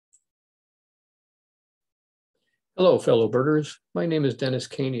Hello, fellow birders. My name is Dennis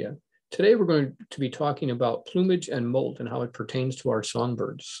Kania. Today we're going to be talking about plumage and molt and how it pertains to our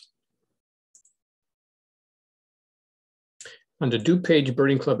songbirds. On the DuPage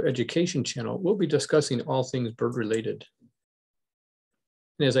Birding Club Education channel, we'll be discussing all things bird related.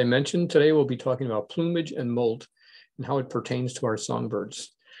 And as I mentioned, today we'll be talking about plumage and molt and how it pertains to our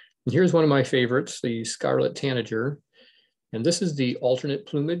songbirds. And here's one of my favorites, the scarlet tanager. And this is the alternate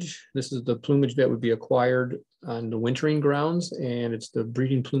plumage. This is the plumage that would be acquired on the wintering grounds, and it's the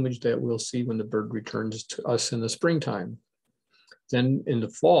breeding plumage that we'll see when the bird returns to us in the springtime. Then in the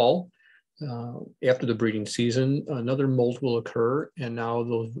fall, after the breeding season, another molt will occur, and now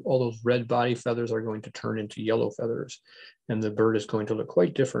all those red body feathers are going to turn into yellow feathers, and the bird is going to look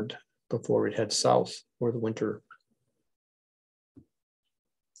quite different before it heads south for the winter.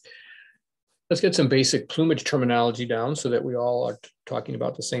 Let's get some basic plumage terminology down so that we all are talking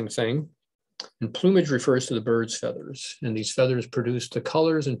about the same thing. And plumage refers to the bird's feathers, and these feathers produce the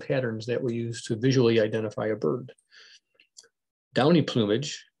colors and patterns that we use to visually identify a bird. Downy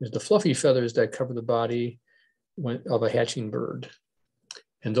plumage is the fluffy feathers that cover the body of a hatching bird.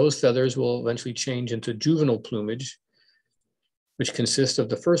 And those feathers will eventually change into juvenile plumage, which consists of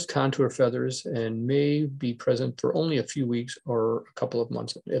the first contour feathers and may be present for only a few weeks or a couple of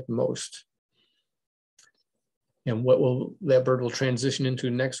months at most. And what that bird will transition into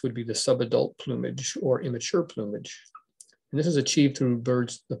next would be the subadult plumage or immature plumage. And this is achieved through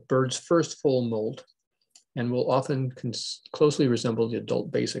the bird's first full molt and will often closely resemble the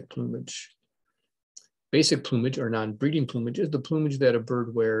adult basic plumage. Basic plumage or non-breeding plumage is the plumage that a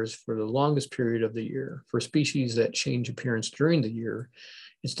bird wears for the longest period of the year. For species that change appearance during the year,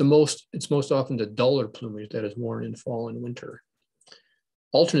 it's most often the duller plumage that is worn in fall and winter.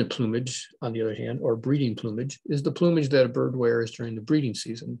 Alternate plumage, on the other hand, or breeding plumage, is the plumage that a bird wears during the breeding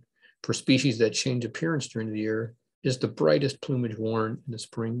season. For species that change appearance during the year, is the brightest plumage worn in the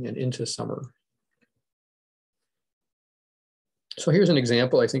spring and into summer. So here's an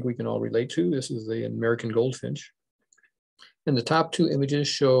example I think we can all relate to. This is the American goldfinch. And the top two images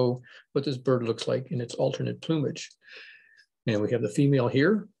show what this bird looks like in its alternate plumage. And we have the female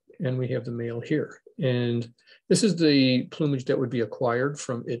here, and we have the male here. And this is the plumage that would be acquired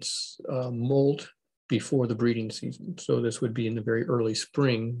from its molt before the breeding season. So this would be in the very early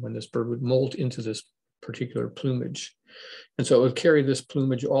spring when this bird would molt into this particular plumage. And so it would carry this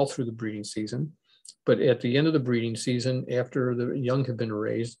plumage all through the breeding season. But at the end of the breeding season, after the young have been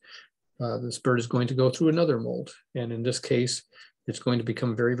raised, this bird is going to go through another molt. And in this case, it's going to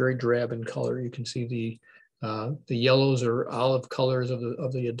become very, very drab in color. You can see the yellows or olive colors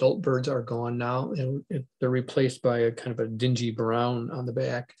of the adult birds are gone now, and they're replaced by a kind of a dingy brown on the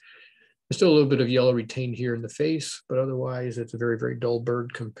back. There's still a little bit of yellow retained here in the face, but otherwise it's a very, very dull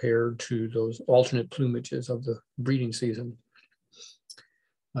bird compared to those alternate plumages of the breeding season.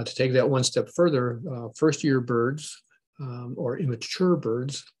 To take that one step further, first year birds or immature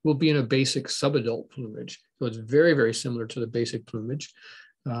birds will be in a basic subadult plumage. So it's very, very similar to the basic plumage.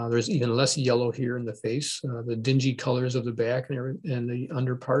 There's even less yellow here in the face. The dingy colors of the back and the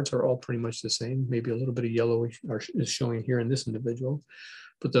underparts are all pretty much the same. Maybe a little bit of yellow is showing here in this individual,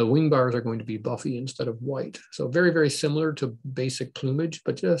 but the wing bars are going to be buffy instead of white. So very, very similar to basic plumage,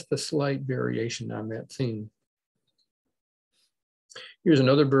 but just a slight variation on that theme. Here's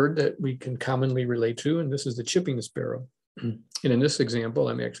another bird that we can commonly relate to, and this is the chipping sparrow. And in this example,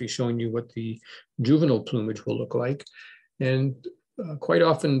 I'm actually showing you what the juvenile plumage will look like. And quite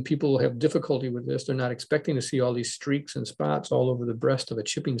often people have difficulty with this. They're not expecting to see all these streaks and spots all over the breast of a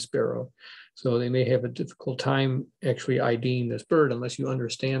chipping sparrow. So they may have a difficult time actually IDing this bird unless you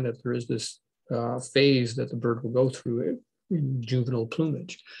understand that there is this phase that the bird will go through in juvenile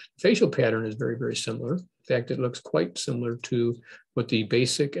plumage. The facial pattern is very, very similar. In fact, it looks quite similar to what the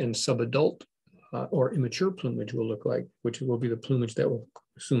basic and subadult or immature plumage will look like, which will be the plumage that will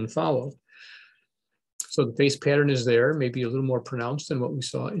soon follow. So the face pattern is there, maybe a little more pronounced than what we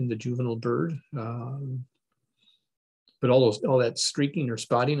saw in the juvenile bird. But all that streaking or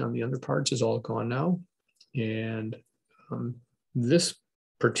spotting on the underparts is all gone now. And this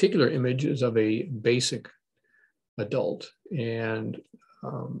particular image is of a basic adult. And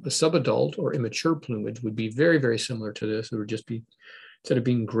a subadult or immature plumage would be very, very similar to this. It would just be, instead of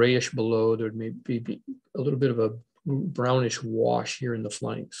being grayish below, there would maybe be a little bit of a brownish wash here in the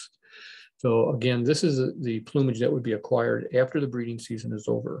flanks. So again, this is the plumage that would be acquired after the breeding season is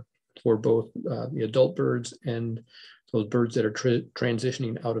over for both the adult birds and those birds that are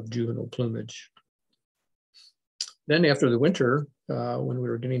transitioning out of juvenile plumage. Then after the winter, when we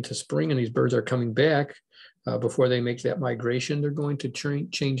were getting to spring and these birds are coming back, before they make that migration, they're going to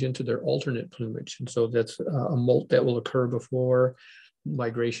change into their alternate plumage. And so that's a molt that will occur before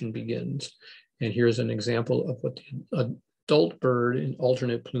migration begins. And here's an example of what the adult bird in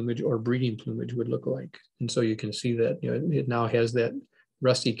alternate plumage or breeding plumage would look like. And so you can see that, you know, it now has that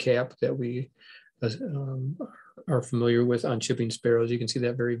rusty cap that we are familiar with on chipping sparrows. You can see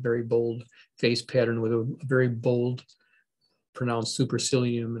that very, very bold face pattern with a very bold pronounced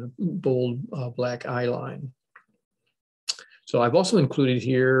supercilium and a bold black eye line. So I've also included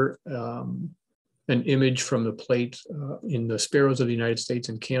here an image from the plate in the Sparrows of the United States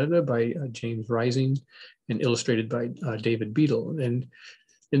and Canada by James Rising and illustrated by David Beadle. And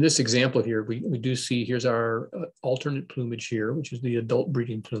in this example here, we do see, here's our alternate plumage here, which is the adult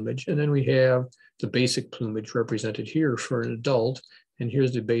breeding plumage. And then we have the basic plumage represented here for an adult. And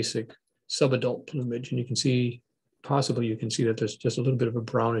here's the basic subadult plumage. And you can see, possibly you can see that there's just a little bit of a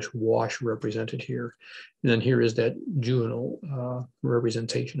brownish wash represented here. And then here is that juvenile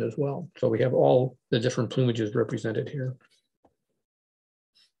representation as well. So we have all the different plumages represented here.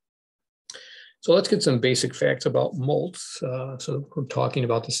 So let's get some basic facts about molts. So we're talking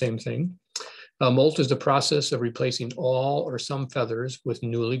about the same thing. Molt is the process of replacing all or some feathers with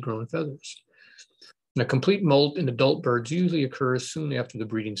newly grown feathers. And a complete molt in adult birds usually occurs soon after the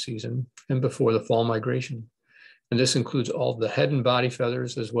breeding season and before the fall migration. And this includes all the head and body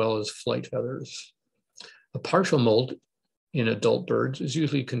feathers as well as flight feathers. A partial molt in adult birds is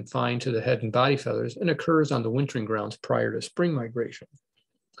usually confined to the head and body feathers and occurs on the wintering grounds prior to spring migration.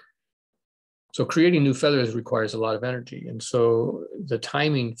 So creating new feathers requires a lot of energy. And so the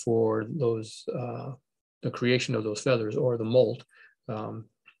timing for those, the creation of those feathers or the molt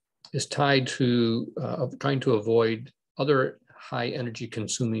is tied to trying to avoid other high energy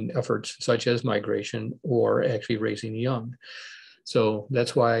consuming efforts such as migration or actually raising young. So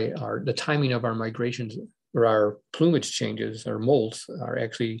that's why the timing of our migrations or our plumage changes or molts are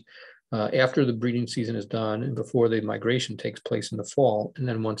actually after the breeding season is done and before the migration takes place in the fall, and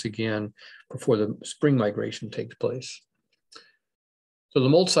then once again before the spring migration takes place. So the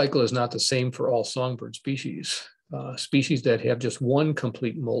molt cycle is not the same for all songbird species. Species that have just one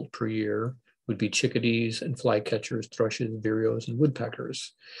complete molt per year would be chickadees and flycatchers, thrushes, vireos, and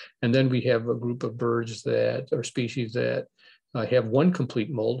woodpeckers. And then we have a group of birds that are species that have one complete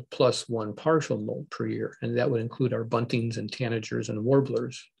molt plus one partial molt per year. And that would include our buntings and tanagers and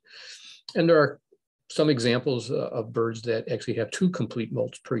warblers. And there are some examples of birds that actually have two complete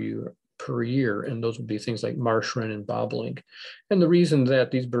molts per year, and those would be things like marsh wren and bobolink. And the reason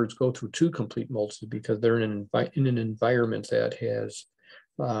that these birds go through two complete molts is because they're in an environment that has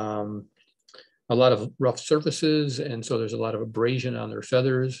a lot of rough surfaces, and so there's a lot of abrasion on their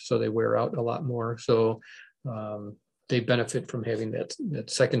feathers, so they wear out a lot more. So they benefit from having that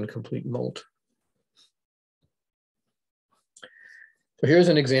second complete molt. So here's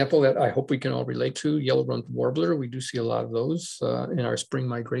an example that I hope we can all relate to, Yellow-rumped Warbler. We do see a lot of those in our spring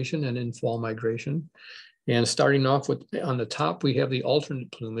migration and in fall migration. And starting off with, on the top, we have the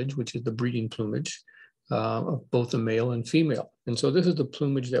alternate plumage, which is the breeding plumage of both the male and female. And so this is the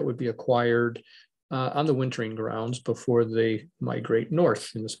plumage that would be acquired on the wintering grounds before they migrate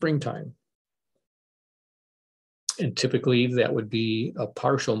north in the springtime. And typically that would be a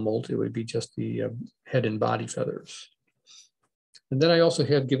partial molt. It would be just the head and body feathers. And then I also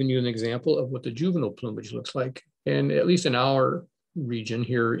have given you an example of what the juvenile plumage looks like. And at least in our region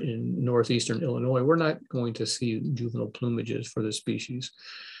here in northeastern Illinois, we're not going to see juvenile plumages for this species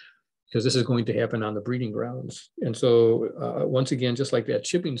because this is going to happen on the breeding grounds. And so once again, just like that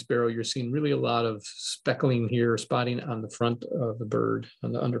chipping sparrow, you're seeing really a lot of speckling here, spotting on the front of the bird,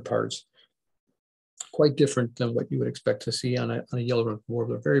 on the underparts. Quite different than what you would expect to see on a yellow-rumped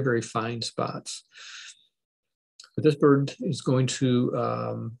warbler, very, very fine spots. But this bird is going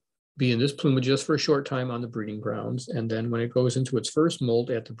to be in this plumage just for a short time on the breeding grounds. And then when it goes into its first molt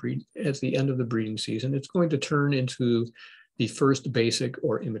at the end of the breeding season, it's going to turn into the first basic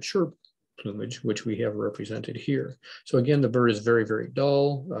or immature plumage, which we have represented here. So again, the bird is very, very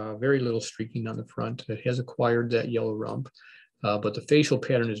dull, very little streaking on the front. It has acquired that yellow rump, but the facial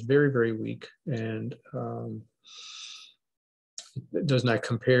pattern is very, very weak, and it does not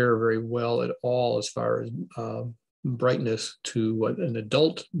compare very well at all as far as brightness to what an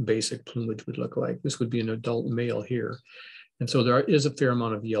adult basic plumage would look like. This would be an adult male here. And so there is a fair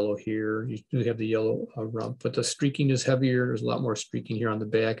amount of yellow here. You do have the yellow rump, but the streaking is heavier. There's a lot more streaking here on the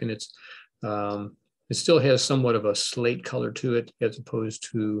back, and it still has somewhat of a slate color to it as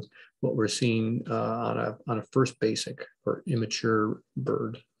opposed to what we're seeing on a first basic or immature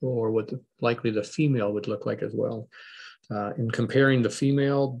bird, or what likely the female would look like as well. In comparing the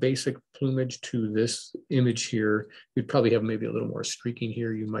female basic plumage to this image here, you'd probably have maybe a little more streaking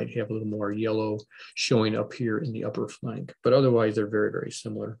here. You might have a little more yellow showing up here in the upper flank, but otherwise they're very, very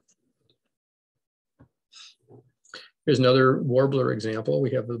similar. Here's another warbler example.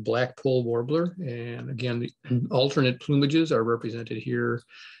 We have the Blackpoll Warbler, and again, the alternate plumages are represented here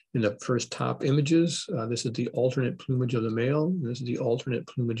in the first top images. This is the alternate plumage of the male. This is the alternate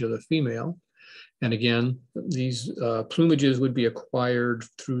plumage of the female. And again, these plumages would be acquired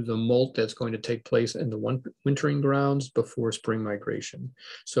through the molt that's going to take place in the wintering grounds before spring migration.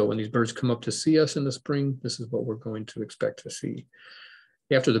 So when these birds come up to see us in the spring, this is what we're going to expect to see.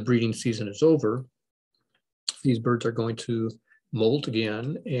 After the breeding season is over, these birds are going to molt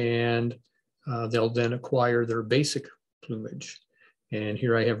again, and they'll then acquire their basic plumage. And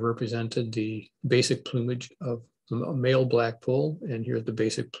here I have represented the basic plumage of a male Blackpoll, and here's the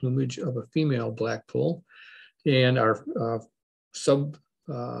basic plumage of a female Blackpoll. And our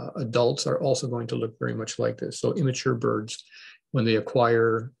adults are also going to look very much like this. So immature birds, when they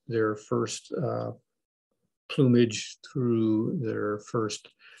acquire their first plumage through their first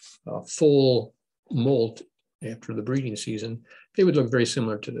full molt after the breeding season, they would look very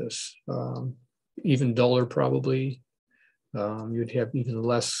similar to this. Even duller probably. You'd have even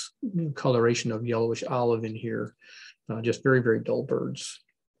less coloration of yellowish olive in here, just very, very dull birds.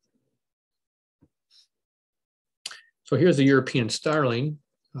 So here's the European starling.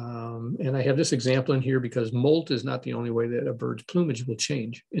 And I have this example in here because molt is not the only way that a bird's plumage will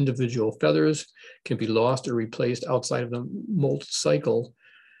change. Individual feathers can be lost or replaced outside of the molt cycle.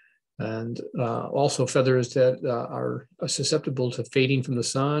 And also feathers that are susceptible to fading from the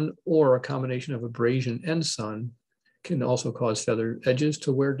sun, or a combination of abrasion and sun can also cause feather edges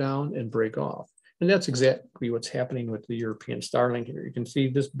to wear down and break off. And that's exactly what's happening with the European starling here. You can see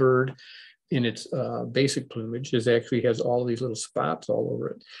this bird in its basic plumage actually has all these little spots all over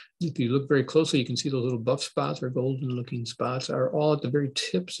it. If you look very closely, you can see those little buff spots or golden looking spots are all at the very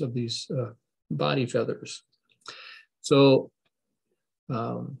tips of these body feathers. So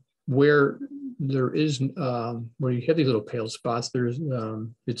where there is, where you have these little pale spots,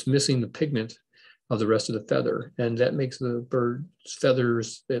 it's missing the pigment of the rest of the feather. And that makes the bird's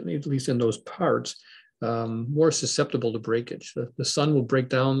feathers, at least in those parts, more susceptible to breakage. The sun will break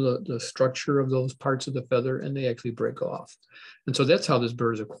down the structure of those parts of the feather, and they actually break off. And so that's how this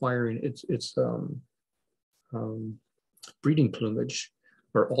bird is acquiring its breeding plumage,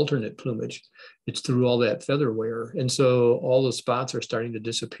 or alternate plumage. It's through all that feather wear. And so all the spots are starting to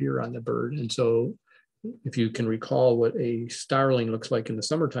disappear on the bird. And so if you can recall what a starling looks like in the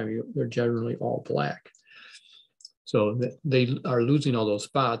summertime, they're generally all black. So they are losing all those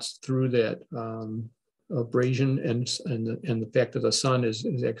spots through that abrasion and the fact that the sun is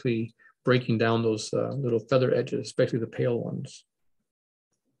actually breaking down those little feather edges, especially the pale ones.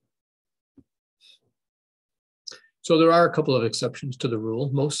 So there are a couple of exceptions to the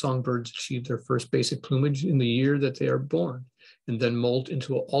rule. Most songbirds achieve their first basic plumage in the year that they are born, and then molt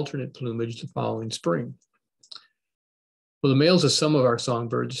into an alternate plumage the following spring. Well, the males of some of our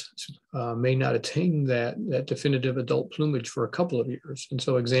songbirds may not attain that definitive adult plumage for a couple of years. And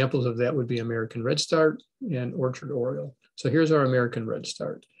so examples of that would be American Redstart and Orchard Oriole. So here's our American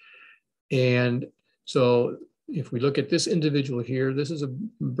Redstart. And so if we look at this individual here, this is a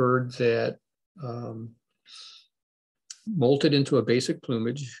bird that molted into a basic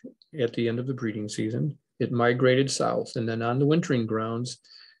plumage at the end of the breeding season. It migrated south, and then on the wintering grounds,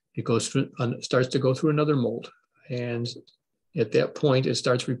 it starts to go through another molt. And at that point, it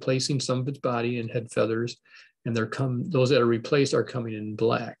starts replacing some of its body and head feathers, and those that are replaced are coming in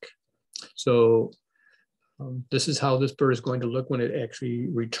black. So this is how this bird is going to look when it actually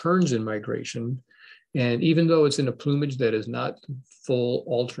returns in migration. And even though it's in a plumage that is not full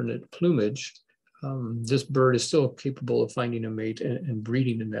alternate plumage, this bird is still capable of finding a mate and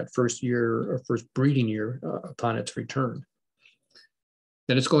breeding in that first year or first breeding year upon its return.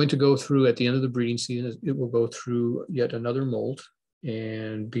 Then it's going to go through, at the end of the breeding season, it will go through yet another molt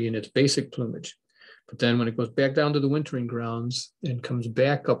and be in its basic plumage. But then when it goes back down to the wintering grounds and comes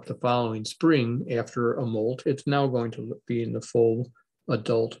back up the following spring after a molt, it's now going to be in the full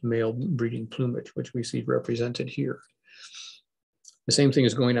adult male breeding plumage, which we see represented here. The same thing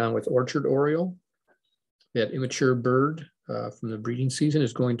is going on with Orchard Oriole. That immature bird from the breeding season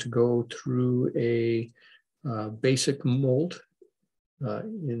is going to go through a basic molt at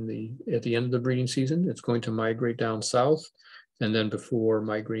the end of the breeding season. It's going to migrate down south, and then before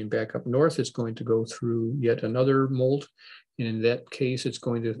migrating back up north, it's going to go through yet another molt. And in that case, it's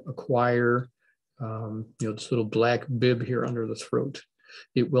going to acquire this little black bib here under the throat.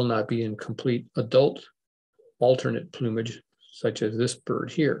 It will not be in complete adult alternate plumage, such as this bird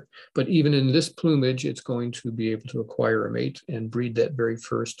here. But even in this plumage, it's going to be able to acquire a mate and breed that very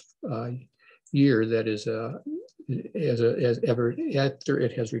first year, that is after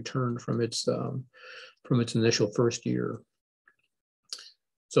it has returned from its initial first year.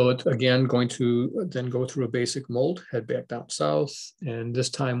 So it's again going to then go through a basic molt, head back down south, and this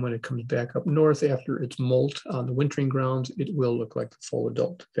time when it comes back up north after its molt on the wintering grounds, it will look like the full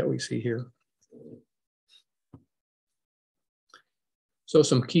adult that we see here. So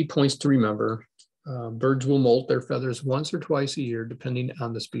some key points to remember. Birds will molt their feathers once or twice a year, depending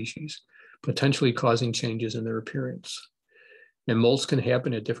on the species, potentially causing changes in their appearance. And molts can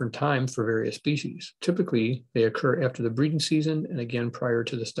happen at different times for various species. Typically, they occur after the breeding season and again prior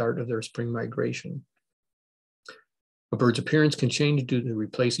to the start of their spring migration. A bird's appearance can change due to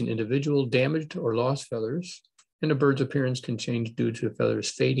replacing individual damaged or lost feathers, and a bird's appearance can change due to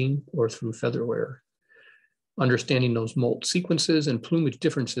feathers fading or through feather wear. Understanding those molt sequences and plumage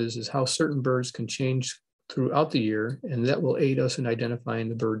differences is how certain birds can change throughout the year, and that will aid us in identifying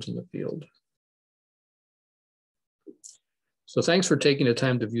the birds in the field. So thanks for taking the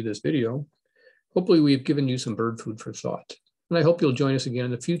time to view this video. Hopefully we've given you some bird food for thought, and I hope you'll join us again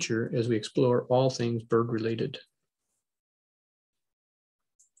in the future as we explore all things bird related.